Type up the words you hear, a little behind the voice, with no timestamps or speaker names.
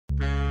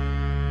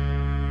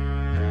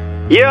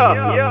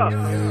Yeah.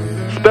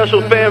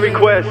 Special fan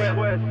request.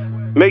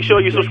 Make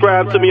sure you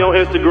subscribe to me on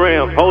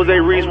Instagram, Jose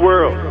Reece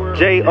World.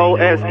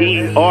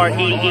 JoseReece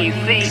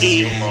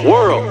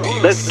World.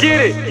 Let's get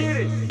it.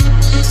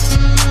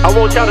 I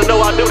want y'all to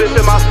know I do this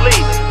in my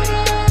sleep.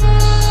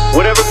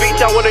 Whatever beat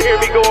y'all want to hear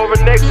me go over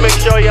next, make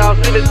sure y'all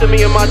send it to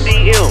me in my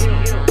DM.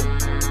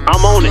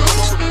 I'm on it.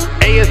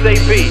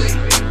 ASAP.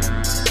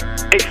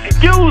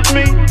 Excuse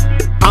me.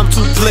 I'm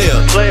too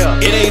player.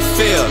 It ain't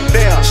fair.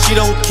 She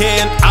don't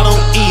care and I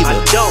don't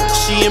either.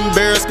 She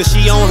embarrassed cause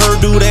she on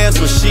her dude ass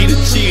when she the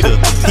cheater.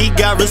 He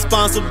got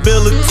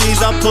responsibilities,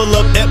 I pull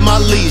up at my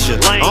leisure.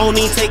 I don't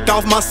even take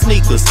off my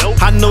sneakers.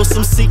 I know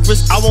some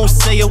secrets, I won't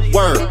say a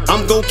word.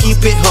 I'm gon' keep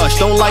it hush.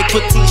 Don't like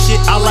petite shit,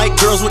 I like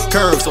girls with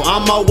curves. So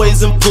I'm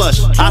always in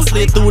plush. I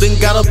slid through then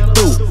got up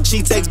through.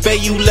 She texts,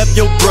 babe, you left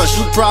your brush.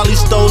 You probably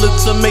stole it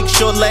to make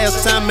sure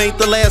last time ain't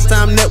the last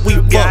time that we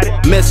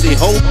fucked. Messy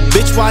hoe,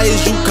 bitch, why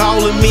is you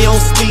calling me on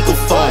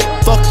speakerphone?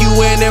 Fuck you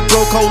and that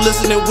broke hoe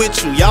listening with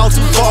you. Y'all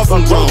too far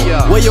from grown.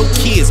 Where your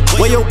kids?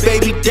 Where your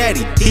baby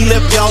daddy? He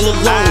left y'all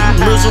alone.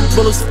 You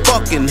miserable as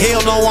fucking.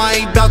 Hell no,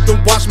 I ain't about to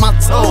watch my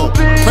tone.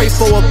 Pray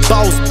for a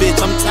boss, bitch.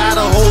 I'm tired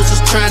of hoes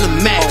just trying to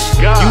match.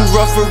 You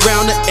rough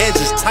around the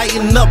edges.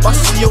 Tighten up, I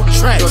see your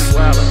tracks.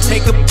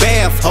 Take a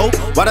bath, hoe.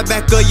 Why the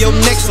back of your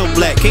neck so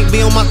black? Can't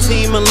be on my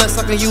team unless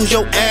I can use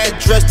your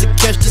address to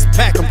catch this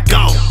pack. I'm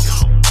gone.